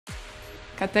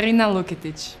Katarina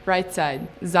Luketic, right side,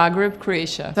 Zagreb,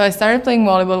 Croatia. So I started playing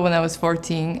volleyball when I was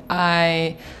 14.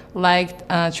 I liked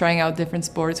trying out different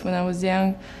sports when I was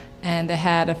young. And I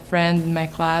had a friend in my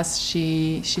class,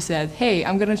 she said, hey,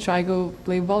 I'm gonna try go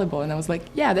play volleyball. And I was like,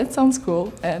 yeah, that sounds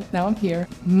cool. And now I'm here.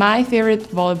 My favorite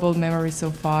volleyball memory so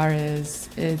far is,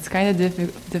 it's kind of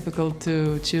difficult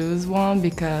to choose one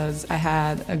because I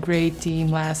had a great team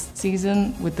last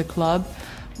season with the club.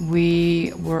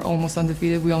 We were almost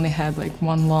undefeated. We only had like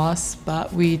one loss,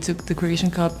 but we took the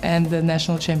Croatian Cup and the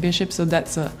national championship. So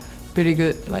that's a pretty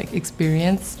good like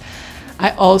experience.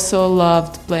 I also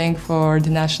loved playing for the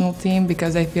national team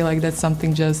because I feel like that's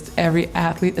something just every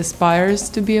athlete aspires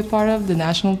to be a part of, the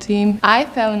national team. I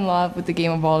fell in love with the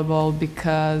game of volleyball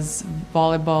because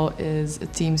volleyball is a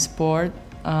team sport.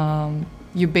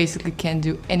 You basically can't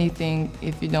do anything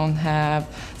if you don't have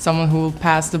someone who will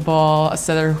pass the ball, a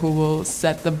setter who will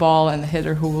set the ball, and a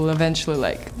hitter who will eventually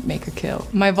like make a kill.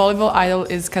 My volleyball idol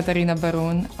is Katarina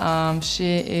Barun.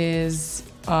 She is,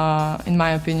 in my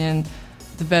opinion,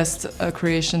 the best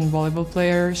Croatian volleyball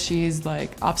player. She's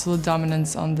like absolute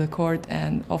dominance on the court,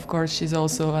 and of course she's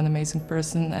also an amazing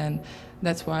person, and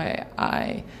that's why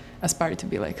I aspire to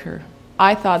be like her.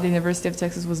 I thought the University of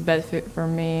Texas was best fit for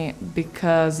me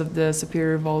because of the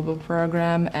superior volleyball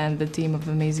program and the team of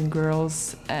amazing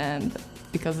girls, and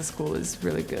because the school is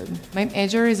really good. My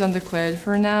major is undeclared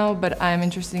for now, but I'm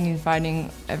interested in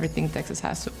finding everything Texas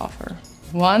has to offer.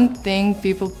 One thing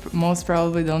people most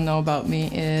probably don't know about me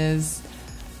is,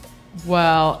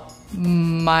 well,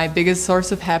 my biggest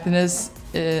source of happiness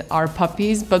are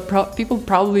puppies, but people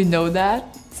probably know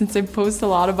that since I post a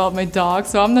lot about my dog,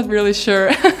 so I'm not really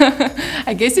sure.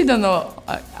 I guess you don't know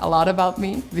a lot about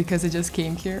me because I just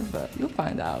came here, but you'll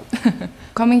find out.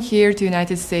 Coming here to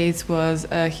United States was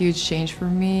a huge change for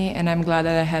me, and I'm glad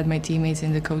that I had my teammates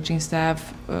in the coaching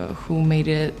staff who made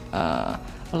it a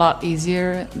lot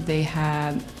easier. They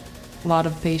had a lot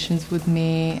of patience with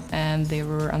me, and they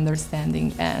were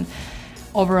understanding, and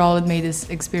overall it made this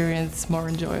experience more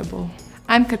enjoyable.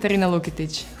 I'm Katarina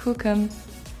Luketic. Hook 'em!